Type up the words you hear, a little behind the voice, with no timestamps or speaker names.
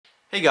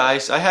Hey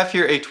guys, I have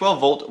here a 12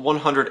 volt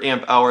 100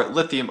 amp hour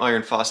lithium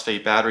iron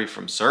phosphate battery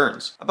from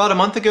CERRNSS. About a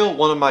month ago,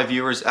 one of my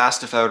viewers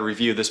asked if I would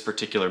review this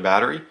particular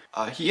battery.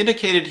 He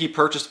indicated he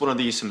purchased one of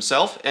these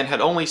himself and had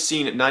only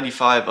seen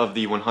 95 of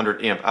the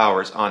 100 amp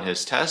hours on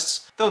his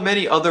tests, though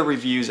many other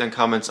reviews and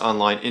comments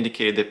online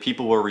indicated that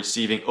people were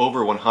receiving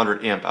over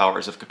 100 amp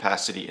hours of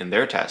capacity in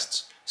their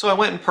tests. So I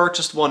went and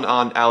purchased one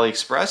on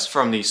AliExpress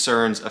from the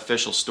CERRNSS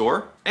official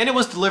store, and it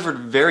was delivered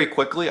very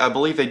quickly. I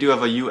believe they do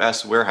have a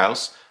US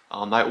warehouse.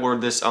 I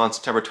ordered this on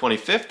September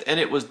 25th and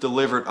it was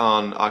delivered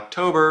on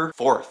October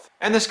 4th.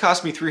 And this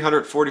cost me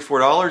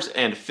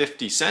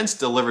 $344.50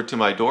 delivered to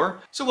my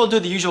door. So we'll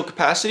do the usual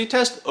capacity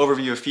test,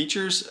 overview of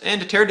features,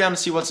 and a tear down to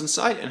see what's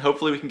inside, and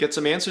hopefully we can get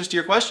some answers to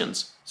your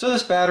questions. So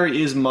this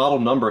battery is model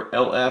number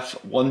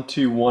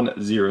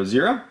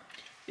LF12100.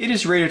 It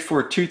is rated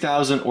for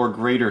 2000 or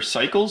greater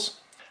cycles.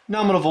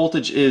 Nominal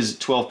voltage is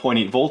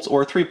 12.8 volts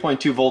or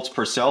 3.2 volts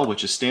per cell,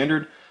 which is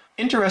standard.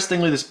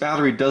 Interestingly, this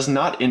battery does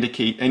not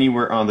indicate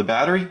anywhere on the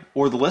battery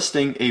or the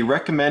listing a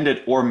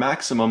recommended or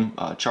maximum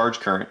charge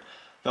current,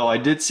 though I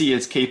did see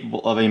it's capable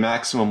of a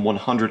maximum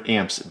 100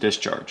 amps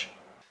discharge.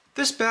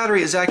 This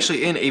battery is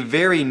actually in a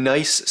very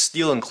nice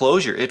steel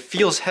enclosure. It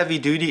feels heavy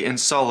duty and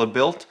solid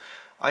built.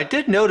 I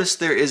did notice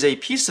there is a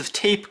piece of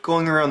tape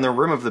going around the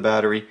rim of the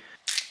battery.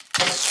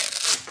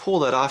 Pull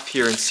that off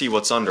here and see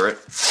what's under it.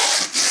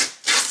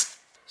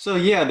 So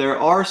yeah, there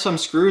are some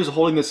screws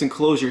holding this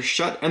enclosure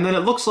shut, and then it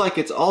looks like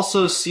it's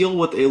also sealed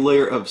with a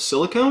layer of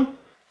silicone.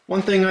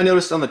 One thing I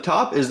noticed on the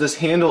top is this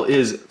handle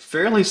is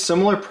fairly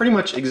similar, pretty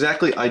much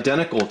exactly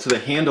identical to the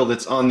handle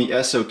that's on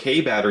the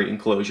SOK battery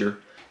enclosure.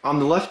 On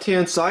the left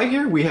hand side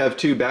here we have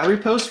two battery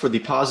posts for the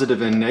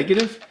positive and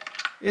negative.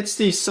 It's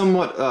the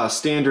somewhat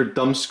standard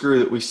thumb screw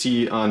that we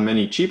see on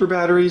many cheaper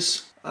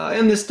batteries.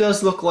 And this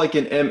does look like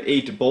an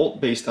M8 bolt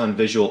based on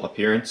visual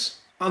appearance.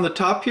 On the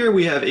top here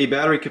we have a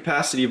battery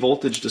capacity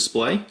voltage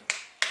display.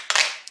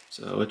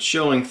 So it's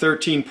showing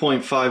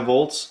 13.5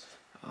 volts.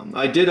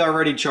 I did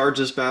already charge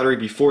this battery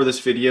before this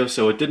video,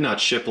 so it did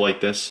not ship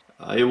like this.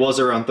 It was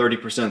around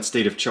 30%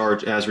 state of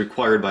charge as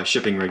required by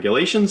shipping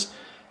regulations.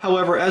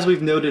 However, as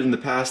we've noted in the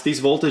past, these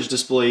voltage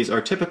displays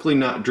are typically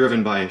not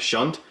driven by a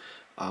shunt.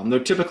 They're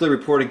typically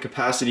reporting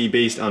capacity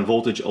based on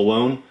voltage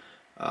alone.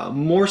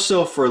 More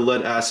so for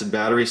lead acid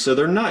batteries, so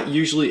they're not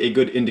usually a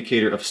good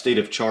indicator of state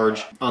of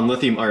charge on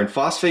lithium iron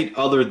phosphate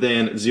other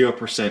than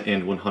 0%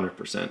 and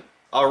 100%.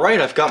 Alright,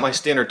 I've got my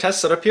standard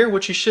test set up here,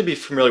 which you should be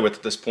familiar with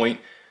at this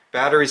point.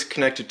 Batteries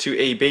connected to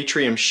a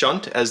Batrium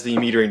shunt as the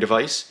metering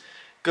device.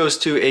 Goes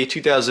to a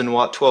 2000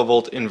 watt 12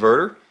 volt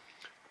inverter.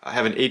 I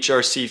have an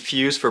HRC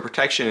fuse for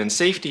protection and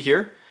safety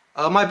here.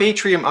 My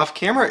Batrium off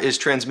camera is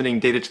transmitting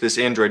data to this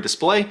Android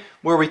display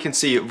where we can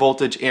see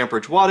voltage,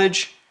 amperage,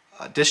 wattage,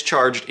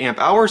 discharged amp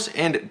hours,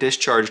 and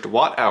discharged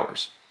watt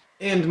hours.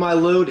 And my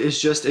load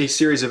is just a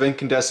series of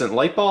incandescent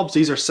light bulbs.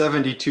 These are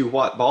 72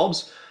 watt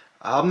bulbs.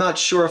 I'm not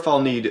sure if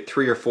I'll need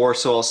 3 or 4,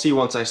 so I'll see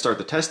once I start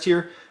the test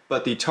here,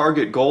 but the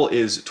target goal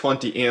is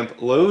 20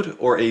 amp load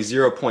or a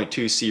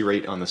 0.2 C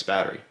rate on this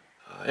battery.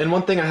 And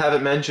one thing I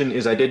haven't mentioned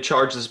is I did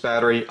charge this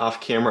battery off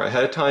camera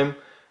ahead of time,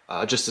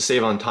 just to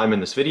save on time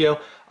in this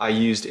video. I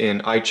used an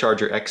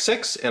iCharger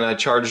X6 and I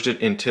charged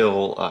it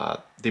until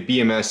the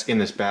BMS in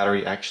this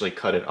battery actually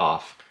cut it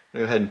off.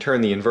 I'll go ahead and turn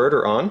the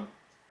inverter on.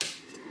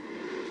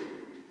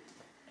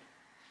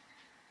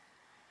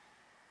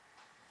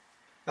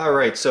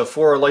 Alright, so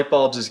 4 light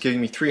bulbs is giving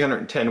me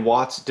 310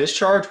 watts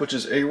discharge, which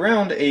is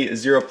around a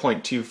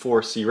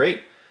 0.24 C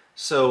rate.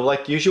 So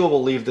like usual,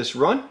 we'll leave this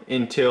run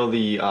until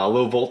the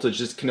low voltage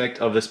disconnect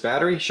of this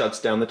battery shuts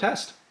down the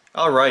test.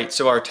 Alright,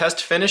 so our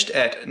test finished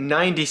at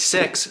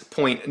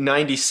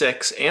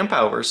 96.96 amp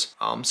hours,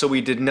 so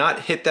we did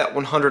not hit that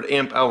 100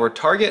 amp hour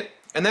target,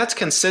 and that's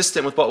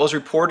consistent with what was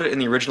reported in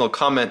the original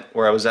comment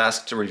where I was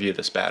asked to review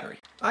this battery.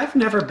 I've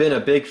never been a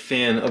big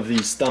fan of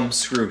these thumb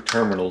screw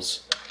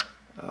terminals.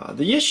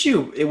 The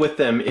issue with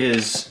them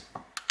is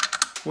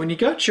when you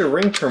got your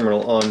ring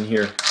terminal on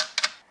here,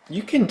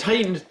 you can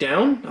tighten it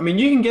down. I mean,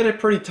 you can get it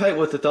pretty tight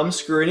with the thumb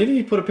screw, and even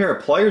if you put a pair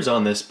of pliers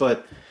on this,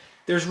 but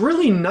there's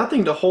really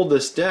nothing to hold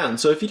this down,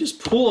 so if you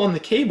just pull on the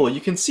cable,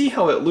 you can see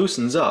how it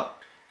loosens up.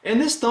 And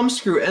this thumb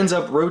screw ends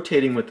up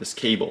rotating with this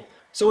cable.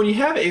 So when you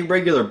have a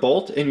regular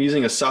bolt and you're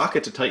using a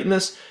socket to tighten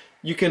this,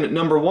 you can,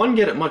 number one,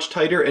 get it much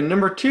tighter, and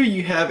number two,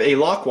 you have a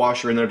lock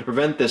washer in there to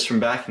prevent this from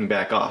backing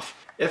back off.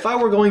 If I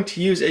were going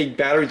to use a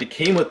battery that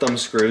came with thumb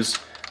screws,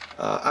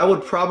 I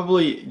would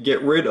probably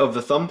get rid of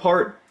the thumb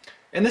part,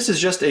 and this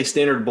is just a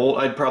standard bolt.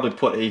 I'd probably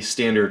put a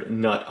standard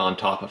nut on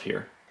top of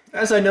here.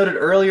 As I noted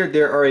earlier,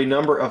 there are a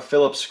number of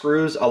Phillips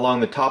screws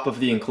along the top of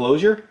the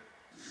enclosure.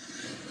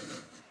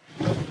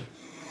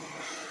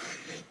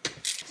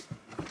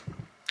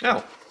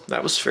 Oh,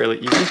 that was fairly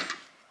easy.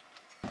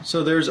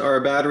 So there's our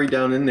battery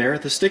down in there.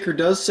 The sticker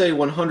does say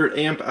 100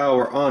 amp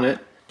hour on it,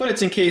 but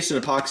it's encased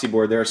in epoxy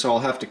board there, so I'll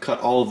have to cut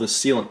all of the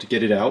sealant to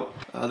get it out.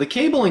 The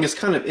cabling is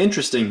kind of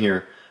interesting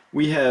here.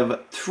 We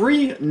have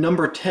 3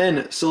 number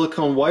 10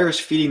 silicone wires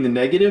feeding the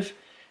negative,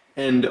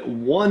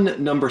 and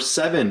 1 number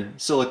 7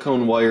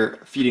 silicone wire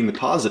feeding the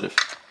positive.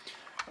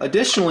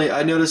 Additionally,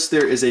 I noticed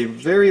there is a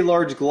very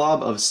large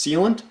glob of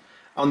sealant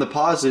on the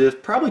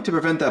positive, probably to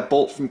prevent that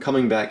bolt from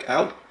coming back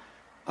out.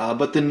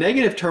 But the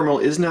negative terminal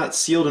is not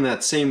sealed in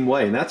that same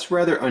way, and that's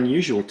rather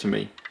unusual to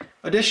me.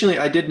 Additionally,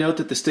 I did note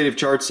that the state of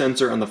charge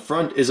sensor on the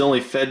front is only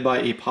fed by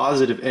a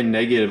positive and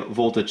negative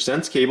voltage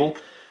sense cable,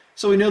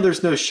 so we know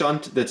there's no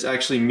shunt that's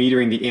actually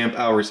metering the amp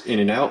hours in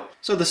and out,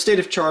 so the state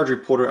of charge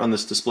reporter on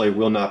this display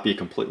will not be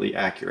completely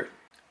accurate.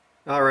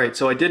 Alright,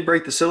 so I did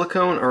break the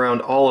silicone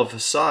around all of the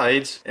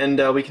sides,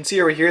 and we can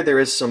see over here there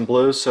is some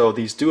blue, so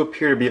these do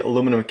appear to be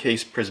aluminum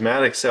case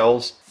prismatic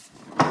cells.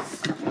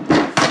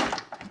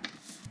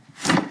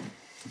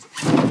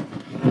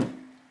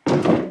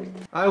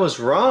 I was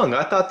wrong.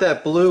 I thought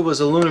that blue was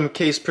aluminum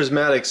case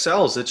prismatic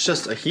cells. It's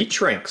just a heat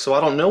shrink, so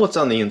I don't know what's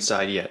on the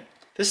inside yet.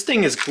 This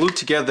thing is glued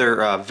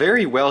together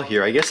very well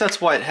here. I guess that's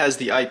why it has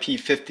the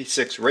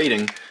IP56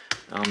 rating,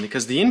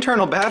 because the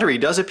internal battery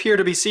does appear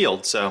to be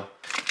sealed. So,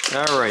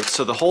 alright,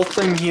 so the whole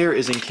thing here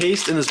is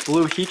encased in this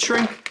blue heat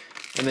shrink,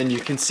 and then you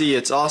can see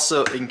it's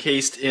also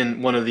encased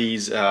in one of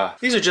these are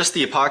just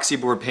the epoxy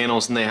board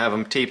panels, and they have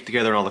them taped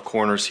together in all the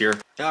corners here.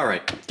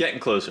 Alright, getting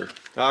closer.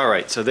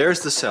 Alright, so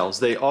there's the cells.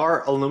 They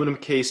are aluminum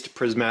cased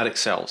prismatic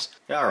cells.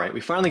 Alright,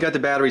 we finally got the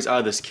batteries out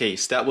of this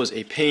case. That was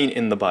a pain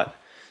in the butt.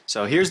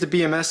 So here's the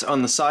BMS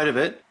on the side of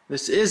it.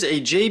 This is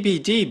a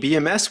JBD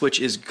BMS, which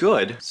is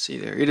good. Let's see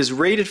there. It is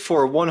rated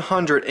for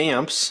 100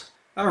 amps.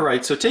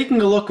 Alright, so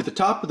taking a look at the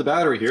top of the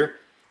battery here,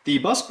 the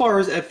bus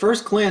bars at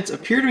first glance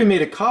appear to be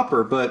made of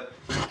copper, but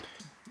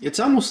it's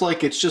almost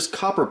like it's just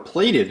copper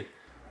plated.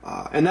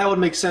 And that would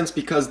make sense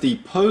because the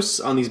posts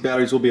on these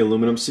batteries will be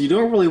aluminum, so you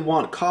don't really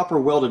want copper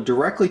welded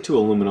directly to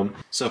aluminum.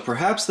 So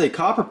perhaps they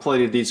copper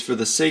plated these for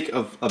the sake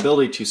of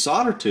ability to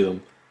solder to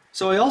them.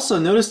 So I also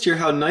noticed here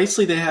how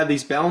nicely they have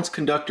these balanced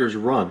conductors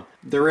run.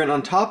 They're in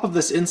on top of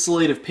this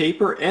insulative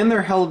paper, and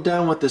they're held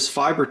down with this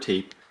fiber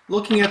tape.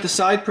 Looking at the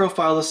side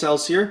profile of the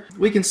cells here,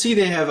 we can see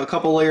they have a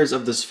couple layers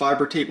of this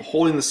fiber tape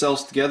holding the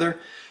cells together.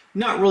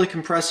 Not really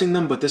compressing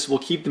them, but this will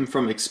keep them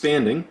from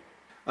expanding.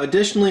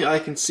 Additionally, I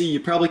can see, you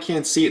probably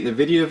can't see it in the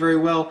video very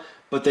well,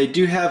 but they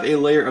do have a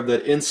layer of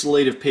that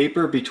insulative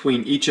paper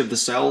between each of the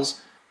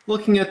cells.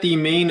 Looking at the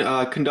main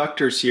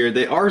conductors here,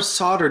 they are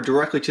soldered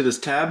directly to this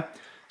tab,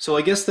 so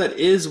I guess that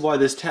is why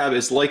this tab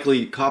is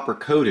likely copper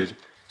coated.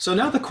 So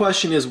now the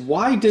question is,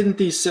 why didn't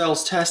these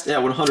cells test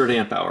at 100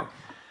 amp hour?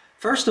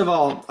 First of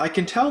all, I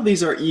can tell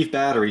these are EVE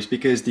batteries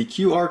because the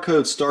QR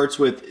code starts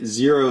with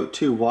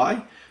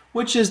 02Y,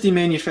 which is the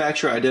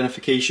manufacturer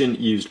identification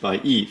used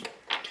by EVE.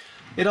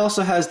 It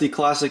also has the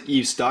classic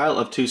EVE style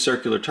of two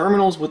circular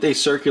terminals with a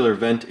circular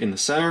vent in the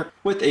center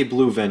with a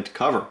blue vent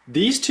cover.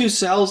 These two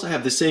cells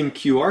have the same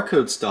QR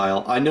code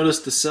style. I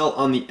noticed the cell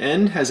on the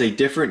end has a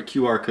different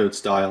QR code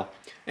style.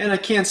 And I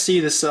can't see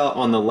the cell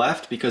on the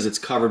left because it's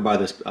covered by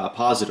this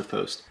positive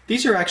post.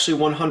 These are actually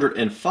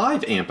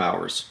 105 amp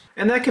hours.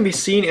 And that can be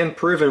seen and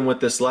proven with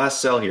this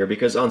last cell here,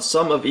 because on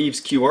some of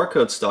EVE's QR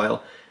code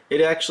style,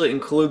 it actually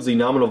includes the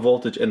nominal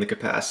voltage and the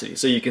capacity.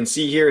 So you can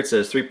see here it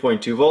says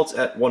 3.2 volts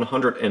at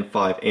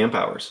 105 amp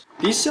hours.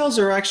 These cells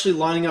are actually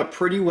lining up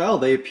pretty well.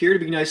 They appear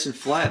to be nice and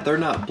flat. They're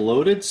not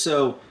bloated,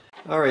 so...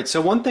 Alright, so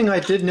one thing I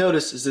did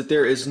notice is that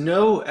there is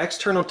no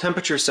external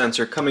temperature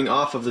sensor coming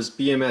off of this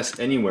BMS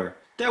anywhere.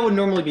 That would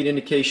normally be an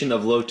indication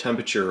of low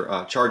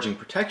temperature charging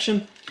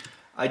protection.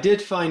 I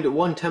did find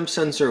one temp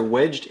sensor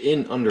wedged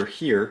in under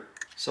here,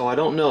 so I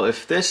don't know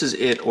if this is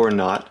it or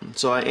not.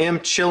 So I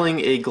am chilling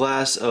a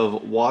glass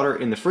of water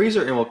in the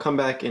freezer, and we'll come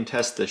back and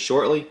test this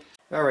shortly.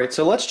 Alright,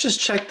 so let's just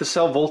check the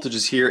cell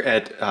voltages here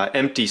at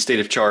empty state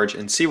of charge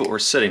and see what we're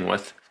sitting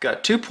with. We've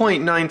got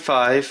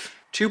 2.95,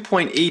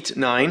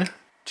 2.89,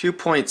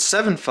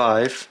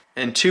 2.75,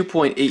 and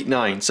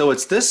 2.89. So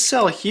it's this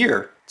cell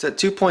here. It's at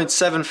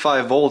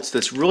 2.75 volts.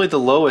 That's really the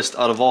lowest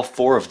out of all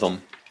four of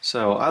them.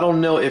 So I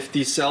don't know if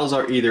these cells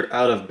are either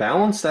out of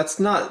balance. That's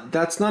not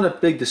a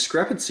big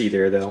discrepancy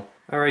there though.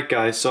 Alright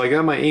guys, so I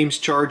got my Ames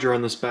charger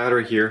on this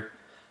battery here.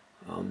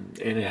 And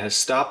it has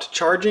stopped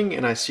charging,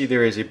 and I see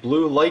there is a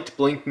blue light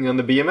blinking on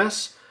the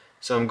BMS.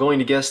 So I'm going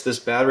to guess this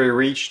battery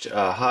reached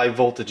a high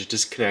voltage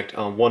disconnect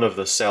on one of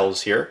the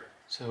cells here.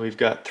 So we've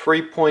got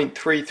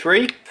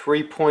 3.33,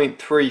 3.34,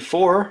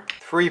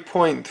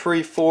 3.34,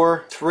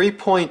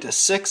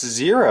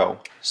 3.60.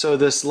 So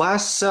this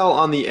last cell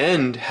on the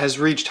end has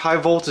reached high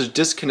voltage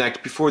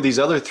disconnect before these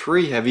other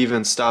three have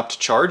even stopped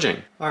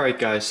charging. Alright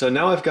guys, so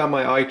now I've got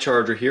my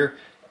iCharger here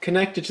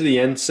connected to the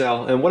end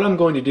cell, and what I'm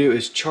going to do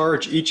is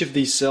charge each of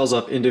these cells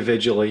up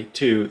individually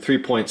to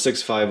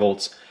 3.65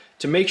 volts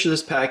to make sure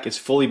this pack is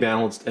fully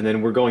balanced, and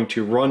then we're going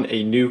to run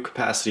a new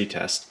capacity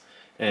test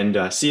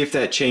and see if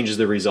that changes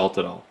the result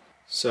at all.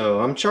 So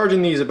I'm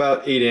charging these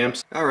about 8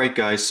 amps. Alright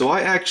guys, so I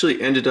actually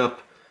ended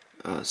up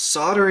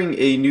soldering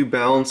a new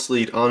balance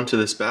lead onto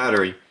this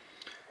battery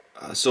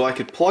so I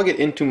could plug it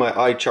into my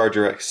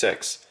iCharger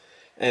X6.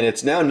 And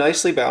it's now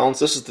nicely balanced.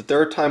 This is the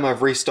third time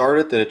I've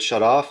restarted that it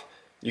shut off.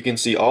 You can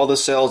see all the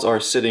cells are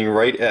sitting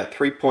right at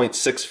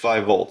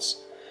 3.65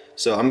 volts.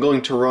 So I'm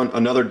going to run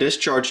another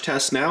discharge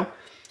test now.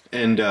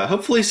 and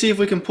hopefully see if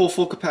we can pull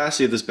full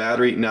capacity of this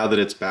battery now that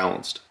it's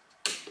balanced.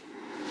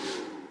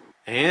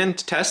 And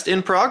test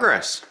in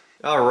progress.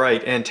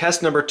 Alright, and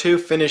test number 2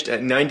 finished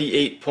at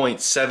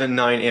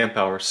 98.79 amp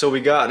hours, so we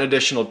got an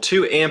additional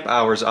 2 amp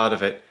hours out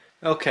of it.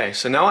 Okay,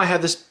 so now I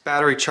have this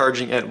battery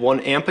charging at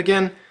 1 amp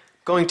again. I'm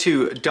going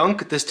to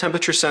dunk this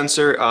temperature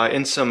sensor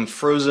in some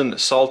frozen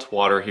salt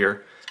water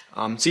here.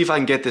 See if I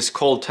can get this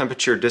cold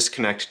temperature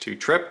disconnect to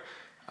trip.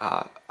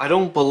 I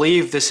don't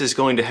believe this is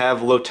going to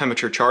have low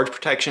temperature charge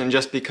protection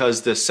just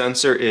because this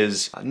sensor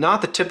is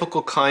not the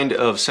typical kind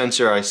of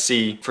sensor I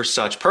see for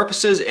such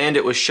purposes, and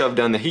it was shoved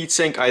down the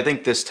heatsink. I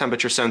think this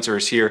temperature sensor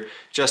is here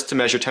just to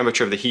measure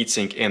temperature of the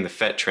heatsink and the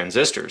FET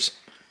transistors.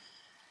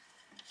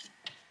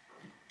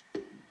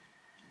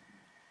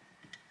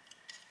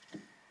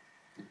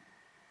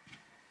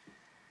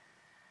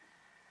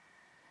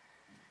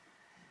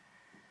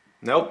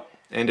 Nope,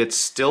 and it's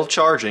still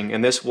charging,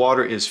 and this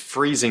water is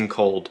freezing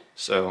cold,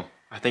 so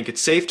I think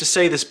it's safe to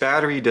say this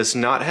battery does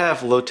not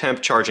have low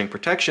temp charging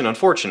protection,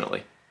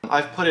 unfortunately.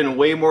 I've put in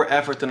way more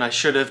effort than I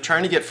should have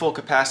trying to get full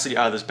capacity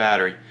out of this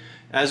battery.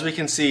 As we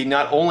can see,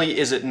 not only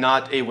is it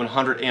not a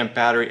 100 amp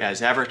battery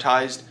as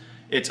advertised,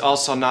 it's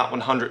also not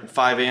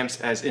 105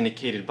 amps as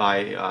indicated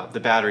by the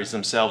batteries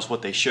themselves,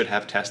 what they should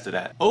have tested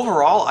at.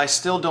 Overall, I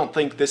still don't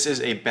think this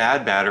is a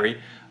bad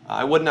battery.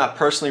 I would not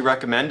personally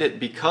recommend it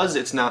because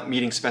it's not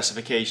meeting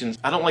specifications.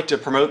 I don't like to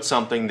promote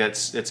something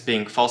that's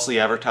being falsely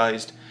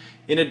advertised.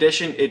 In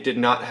addition, it did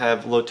not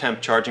have low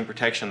temp charging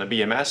protection on the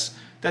BMS.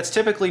 That's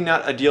typically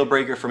not a deal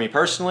breaker for me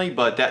personally,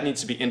 but that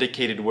needs to be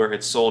indicated where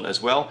it's sold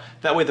as well.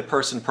 That way the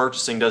person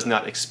purchasing does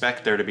not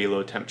expect there to be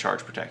low temp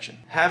charge protection.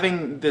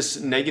 Having this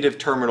negative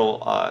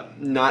terminal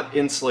not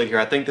insulated here,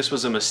 I think this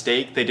was a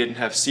mistake. They didn't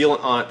have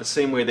sealant on it the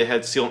same way they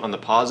had sealant on the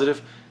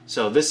positive.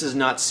 So this is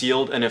not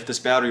sealed, and if this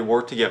battery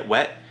were to get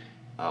wet,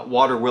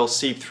 water will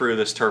seep through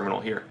this terminal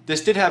here.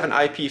 This did have an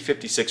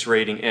IP56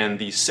 rating, and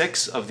the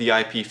 6 of the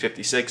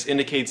IP56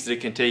 indicates that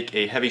it can take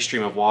a heavy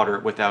stream of water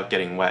without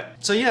getting wet.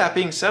 So yeah, that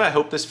being said, I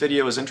hope this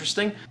video was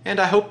interesting, and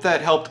I hope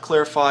that helped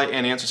clarify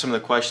and answer some of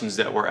the questions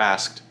that were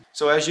asked.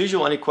 So as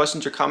usual, any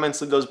questions or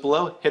comments, leave those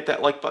below. Hit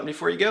that like button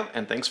before you go,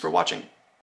 and thanks for watching.